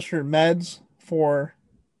blood pressure meds for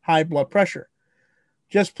high blood pressure.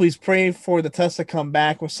 Just please pray for the test to come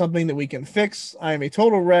back with something that we can fix. I am a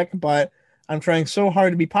total wreck, but I'm trying so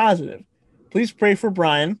hard to be positive. Please pray for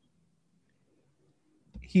Brian.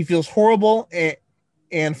 He feels horrible,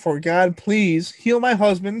 and for God, please heal my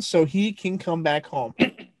husband so he can come back home.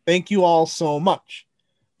 Thank you all so much.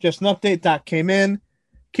 Just an update. Doc came in.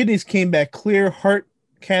 Kidneys came back clear. Heart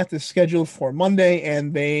cath is scheduled for Monday,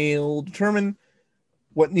 and they'll determine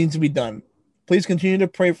what needs to be done. Please continue to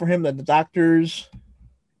pray for him, that the doctors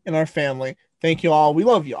and our family. Thank you all. We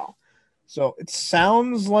love y'all. So it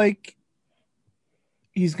sounds like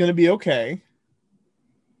he's going to be okay,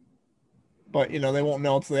 but they won't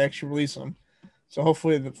know until they actually release him. So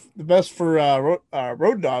hopefully the best for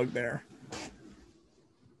Road Dogg there.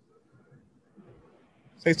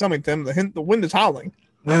 Say something, Tim. The wind is howling.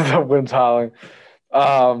 The wind's howling.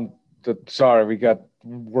 Sorry, we got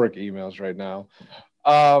work emails right now.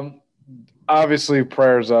 Obviously,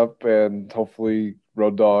 prayers up, and hopefully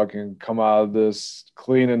Road Dogg can come out of this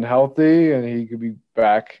clean and healthy, and he could be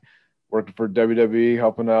back working for WWE,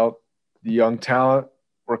 helping out the young talent,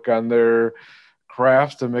 work on their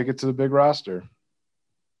craft to make it to the big roster.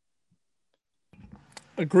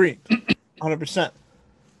 Agree, 100%.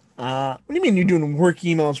 What do you mean you're doing work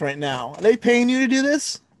emails right now? Are they paying you to do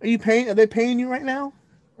this? Are they paying you right now?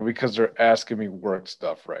 Because they're asking me work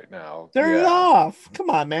stuff right now. Turn it off. Come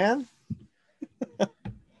on, man.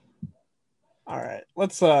 All right,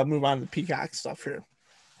 let's move on to Peacock stuff here.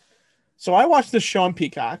 So I watched this show on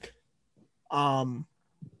Peacock. Fastlane,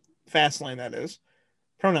 that is.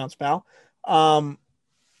 Pronouns, pal. I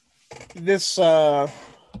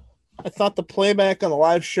thought the playback on the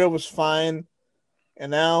live show was fine.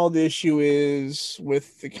 And now the issue is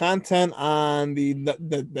with the content on the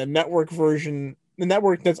network version, the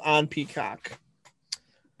network that's on Peacock.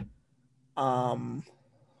 Oh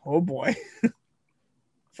boy.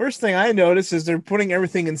 First thing I noticed is they're putting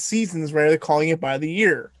everything in seasons rather than calling it by the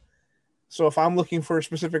year. So if I'm looking for a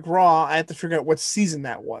specific Raw, I have to figure out what season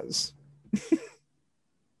that was.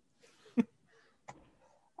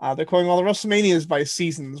 They're calling all the WrestleManias by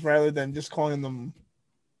seasons rather than just calling them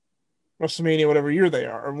WrestleMania whatever year they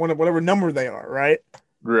are or whatever number they are, right?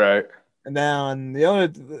 Right. And then the other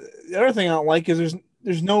thing I don't like is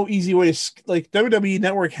there's no easy way to, like, WWE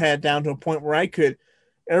Network had down to a point where I could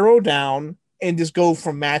arrow down and just go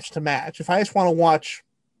from match to match. If I just want to watch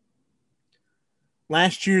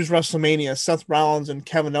last year's WrestleMania, Seth Rollins and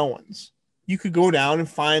Kevin Owens, you could go down and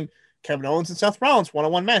find Kevin Owens and Seth Rollins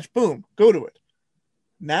one-on-one match. Boom, go to it.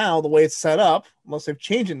 Now, the way it's set up, unless they've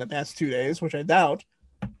changed in the past 2 days, which I doubt,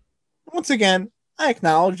 once again, I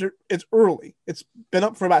acknowledge it's early. It's been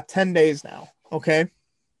up for about 10 days now, okay?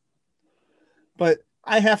 But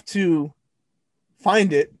I have to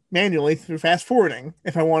find it manually through fast forwarding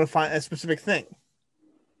if I want to find a specific thing.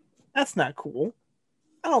 That's not cool.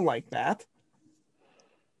 I don't like that.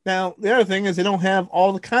 Now, the other thing is they don't have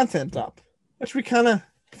all the content up, which we kind of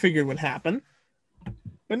figured would happen.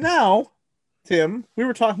 But now, Tim, we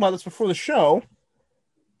were talking about this before the show.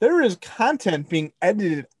 There is content being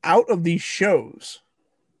edited out of these shows.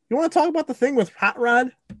 You want to talk about the thing with Hot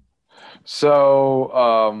Rod?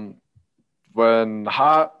 So, when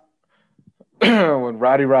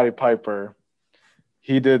Roddy Piper,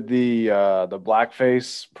 he did the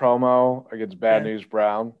blackface promo against Bad News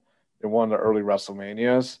Brown in one of the early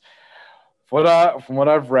WrestleManias. From what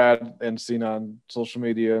I've read and seen on social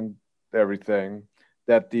media and everything,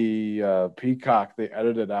 that the Peacock, they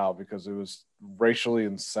edited out because it was racially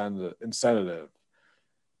insensitive.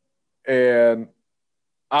 And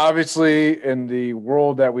obviously, in the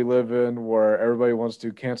world that we live in, where everybody wants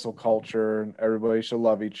to cancel culture and everybody should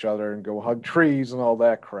love each other and go hug trees and all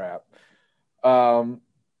that crap,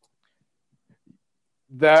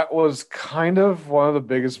 that was kind of one of the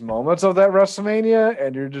biggest moments of that WrestleMania,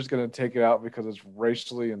 and you're just going to take it out because it's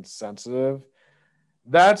racially insensitive.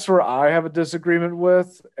 That's where I have a disagreement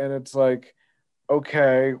with, and it's like,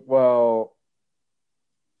 okay, well,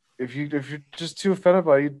 if you're just too offended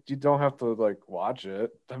by it, you don't have to like watch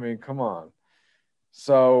it. I mean, come on.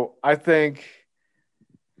 So I think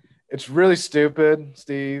it's really stupid,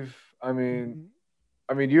 Steve. I mean,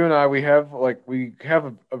 you and I, we have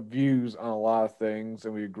a views on a lot of things,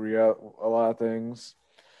 and we agree on a lot of things,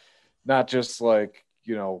 not just like,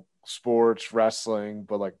 sports, wrestling,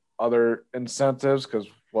 but like other incentives, because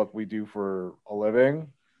what we do for a living.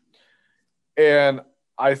 And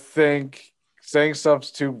I think saying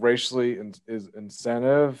stuff's too racially is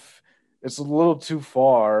incentive. It's a little too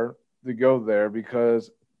far to go there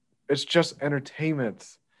because it's just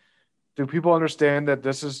entertainment. do people understand that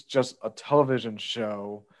this is just a television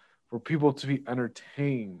show for people to be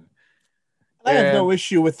entertained? I have no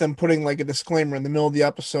issue with them putting like a disclaimer in the middle of the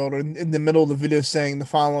episode or in the middle of the video saying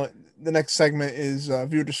the next segment is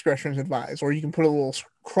viewer discretion is advised, or you can put a little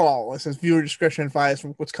crawl that says viewer discretion advised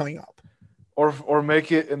from what's coming up, or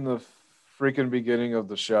make it in the freaking beginning of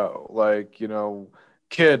the show, like,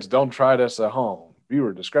 kids, don't try this at home.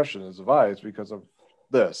 Viewer discretion is advised because of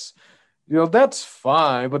this. That's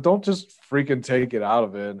fine, but don't just freaking take it out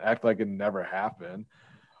of it and act like it never happened.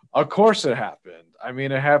 Of course it happened. I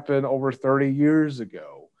mean, it happened over 30 years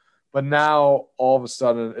ago. But now all of a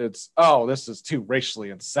sudden it's, oh, this is too racially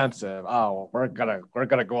insensitive. Oh, we're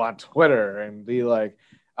gonna go on Twitter and be like,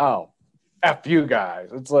 oh, F you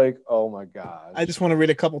guys. It's like, oh my God. I just want to read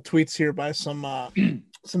a couple tweets here by some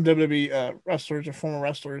WWE wrestlers or former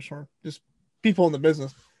wrestlers or just people in the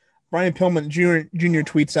business. Brian Pillman Jr.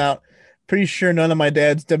 tweets out, pretty sure none of my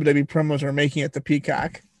dad's WWE promos are making it to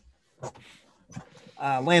Peacock.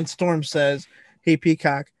 Lance Storm says, hey,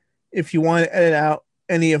 Peacock, if you want to edit out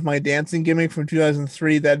any of my dancing gimmick from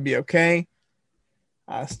 2003, that'd be okay.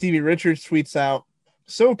 Stevie Richards tweets out,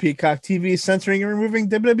 so Peacock TV is censoring and removing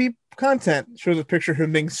WWE content. Shows a picture of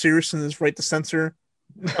him being serious and is right to censor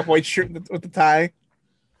a white shirt with the tie.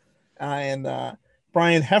 And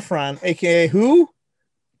Brian Heffron, a.k.a. who?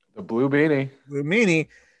 The Blue Beanie. Blue Meanie.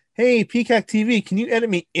 Hey, Peacock TV, can you edit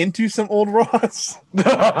me into some old Ross? That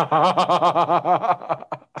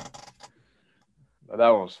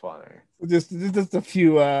was funny. Just a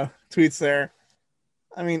few tweets there.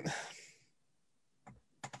 I mean,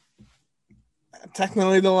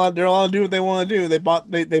 technically they're allowed to do what they want to do.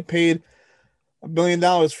 They paid $1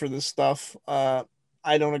 billion for this stuff. I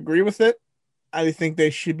don't agree with it. I think they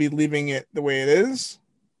should be leaving it the way it is.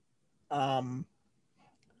 I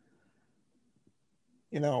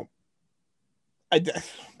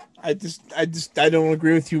don't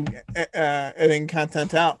agree with you editing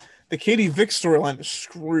content out. The Katie Vick storyline is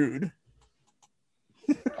screwed.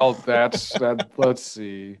 Oh, that's that. Let's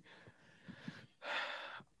see.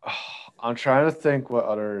 Oh, I'm trying to think what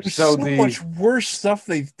other. There's so much worse stuff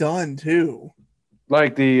they've done too.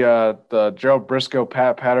 Like the Gerald Briscoe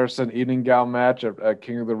Pat Patterson evening gown match at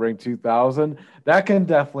King of the Ring 2000. That can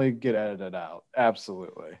definitely get edited out.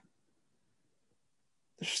 Absolutely.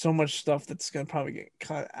 There's so much stuff that's gonna probably get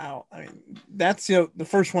cut out. I mean, that's the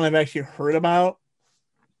first one I've actually heard about,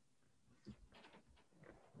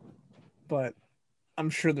 but I'm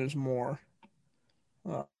sure there's more.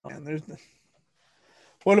 And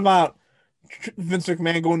what about Vince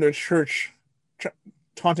McMahon going to a church,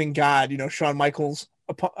 taunting God? Shawn Michaels,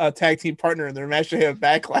 a tag team partner in their match, they have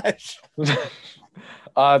Backlash.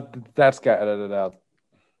 That's got edited out.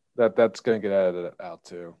 That's gonna get edited out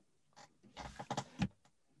too.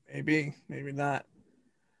 Maybe not.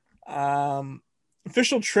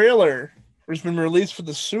 Official trailer has been released for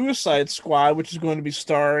the Suicide Squad, which is going to be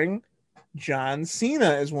starring John Cena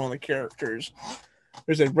as one of the characters.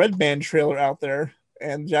 There's a Red Band trailer out there,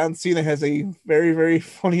 and John Cena has a very, very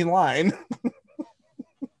funny line.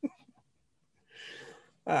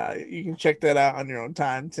 You can check that out on your own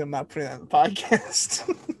time. Tim, I'm not putting that on the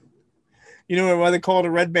podcast. You know why they call it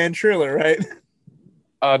a Red Band trailer, right?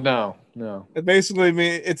 No. It basically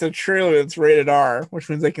means it's a trailer that's rated R, which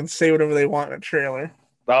means they can say whatever they want in a trailer.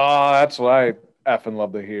 Oh, that's what I effing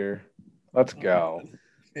love to hear. Let's go.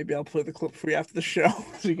 Maybe I'll play the clip for you after the show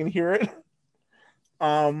so you can hear it.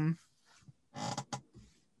 Let's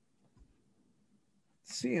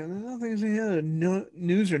see, I don't think there's any other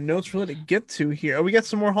news or notes really to get to here. Oh, we got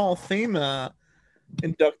some more Hall of Fame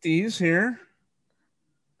inductees here.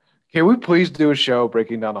 Can we please do a show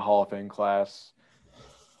breaking down the Hall of Fame class?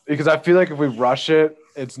 Because I feel like if we rush it,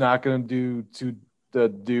 it's not going to do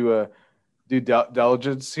due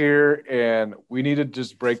diligence here, and we need to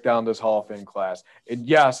just break down this Hall of Fame class. And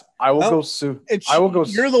yes, I will go soon.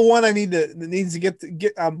 You're the one that needs to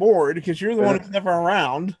get on board because you're the one who's never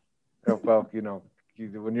around. Well,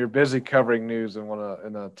 when you're busy covering news in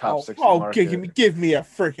the top 60 market. Give me a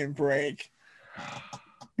freaking break.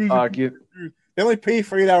 They only pay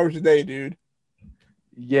for 8 hours a day, dude.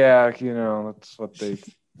 Yeah, that's what they.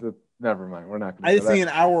 Never mind. We're not going to. I just need an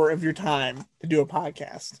hour of your time to do a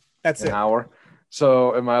podcast. That's an hour.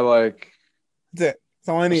 So am I like? That's it. That's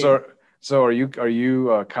all I need. So are you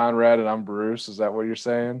Conrad and I'm Bruce? Is that what you're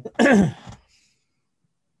saying? I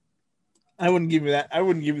wouldn't give you that. I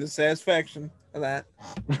wouldn't give you the satisfaction of that.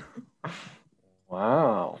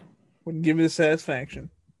 Wow. Wouldn't give you the satisfaction.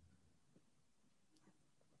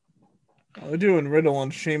 They're doing Riddle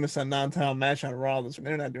and Sheamus on non-title match on Raw.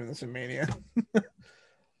 They're not doing this in Mania.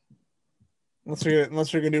 Unless they're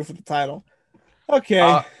gonna do it for the title.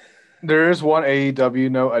 Okay. There is one AEW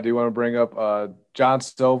note I do want to bring up. John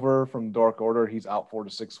Silver from Dark Order, he's out 4 to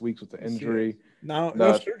 6 weeks with the injury. No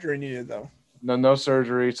surgery needed though. No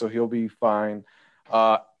surgery, so he'll be fine.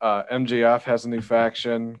 MJF has a new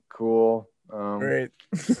faction. Cool. Great.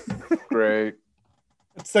 Great.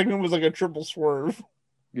 That segment was like a triple swerve.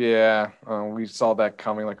 Yeah, we saw that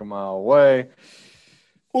coming like a mile away.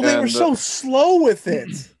 Well, they were so slow with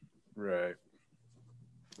it. Right.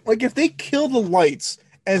 Like if they kill the lights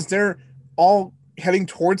as they're all heading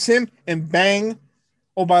towards him and bang,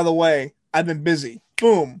 oh, by the way, I've been busy.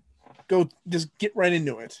 Boom. Go just get right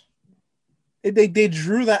into it. They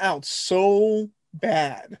drew that out so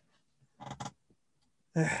bad.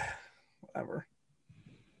 Whatever.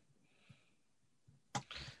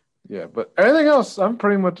 Yeah, but anything else, I'm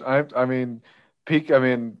pretty much going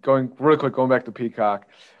really quick, going back to Peacock.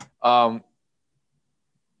 I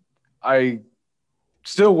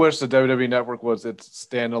still wish the WWE Network was its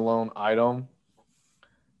standalone item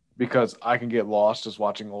because I can get lost just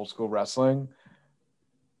watching old school wrestling.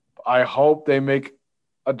 I hope they make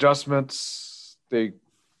adjustments. They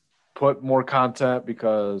put more content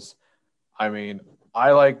because,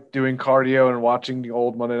 I like doing cardio and watching the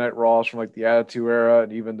old Monday Night Raws from like the Attitude Era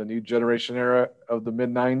and even the New Generation era of the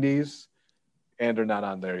mid-90s, and they're not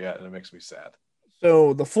on there yet, and it makes me sad.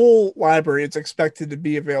 So the full library is expected to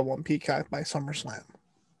be available on Peacock by SummerSlam.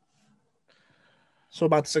 So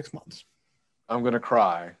about 6 months. I'm going to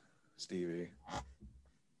cry, Stevie.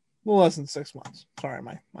 Well, less than 6 months. Sorry,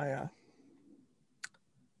 my I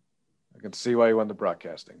can see why you went to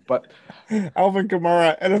broadcasting. But Alvin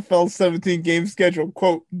Kamara, NFL 17 game schedule,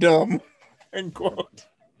 quote, dumb, end quote.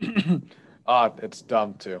 It's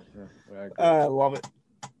dumb too. Yeah, I love it.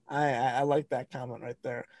 I like that comment right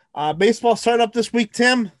there. Baseball starting up this week,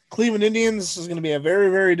 Tim. Cleveland Indians is going to be a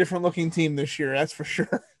very, very different looking team this year. That's for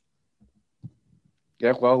sure.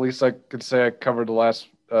 Yeah, well, at least I could say I covered the last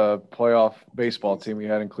playoff baseball team we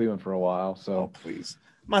had in Cleveland for a while. So please.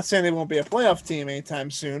 I'm not saying they won't be a playoff team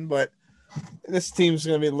anytime soon, but this team's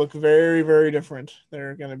going to look very, very different.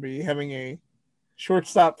 They're going to be having a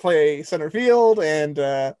shortstop play center field, and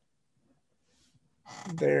they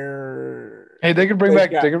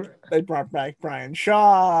brought back Brian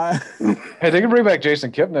Shaw. Hey, they can bring back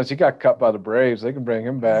Jason Kipnis. He got cut by the Braves. They can bring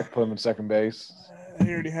him back, put him in second base.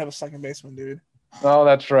 They already have a second baseman, dude. Oh,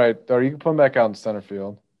 that's right. Or you can put him back out in center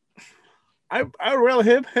field. I'd rather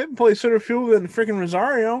him play center field than freaking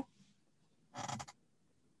Rosario.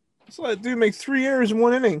 So that dude makes 3 errors in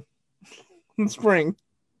 1 inning in spring.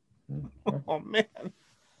 Oh man.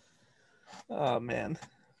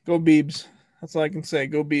 Go Beebs. That's all I can say.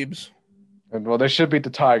 Go Beebs. And well, they should beat the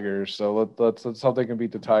Tigers. So let's hope they can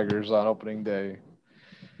beat the Tigers on opening day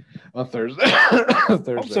on Thursday. So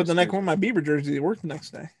the next one, my Bieber jersey work the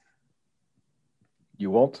next day.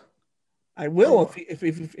 You won't? I will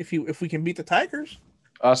if we can beat the Tigers.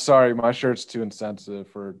 Sorry, my shirt's too insensitive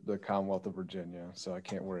for the Commonwealth of Virginia, so I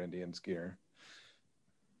can't wear Indians gear.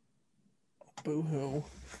 Boo-hoo.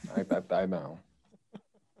 I know.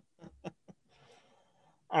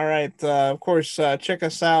 All right. Of course, check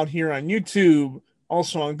us out here on YouTube,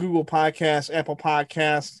 also on Google Podcasts, Apple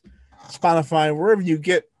Podcasts, Spotify, wherever you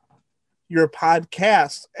get your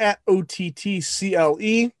podcasts at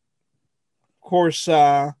OTTCLE. Of course,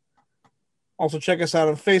 also check us out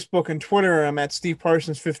on Facebook and Twitter. I'm at Steve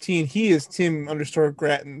Parsons 15. He is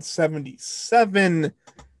Tim_Grattan 77.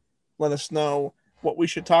 Let us know what we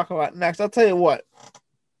should talk about next. I'll tell you what.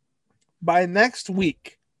 By next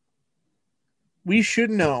week, we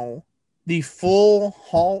should know the full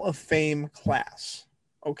Hall of Fame class.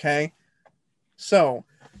 Okay? So,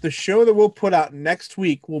 the show that we'll put out next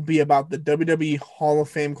week will be about the WWE Hall of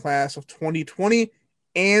Fame class of 2020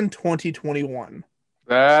 and 2021.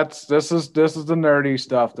 This is the nerdy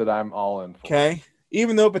stuff that I'm all in for. Okay.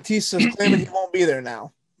 Even though Batista's claiming he won't be there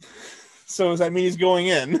now. So does that mean he's going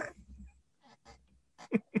in?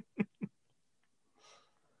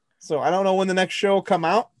 So I don't know when the next show will come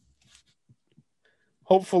out.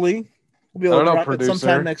 Hopefully we'll be able to drop it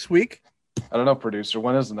sometime next week. I don't know, producer.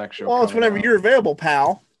 When is the next show? Well, it's whenever you're available,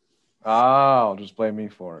 pal. Oh, just blame me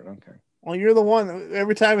for it. Okay. Well, you're the one.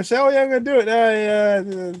 Every time I say, "Oh yeah, I'm gonna do it,"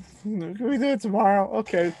 can we do it tomorrow?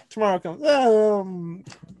 Okay, tomorrow comes.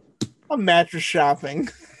 I'm mattress shopping.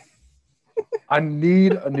 I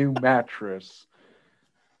need a new mattress.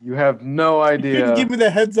 You have no idea. You couldn't give me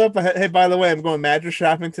the heads up. Hey, by the way, I'm going mattress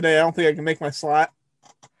shopping today. I don't think I can make my slot.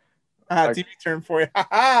 TV term for you.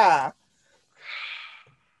 Ha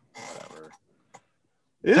Whatever.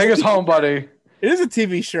 Take us home, buddy. It is a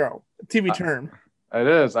TV show. A TV term. It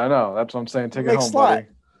is. I know. That's what I'm saying. Take it home, buddy.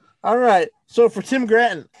 All right. So for Tim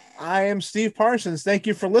Grattan, I am Steve Parsons. Thank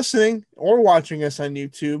you for listening or watching us on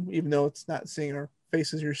YouTube, even though it's not seeing our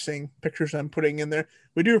faces, you're seeing pictures I'm putting in there.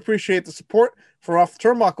 We do appreciate the support for Off the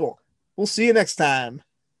Turnbuckle. We'll see you next time.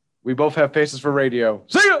 We both have faces for radio.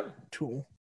 See ya! Tool.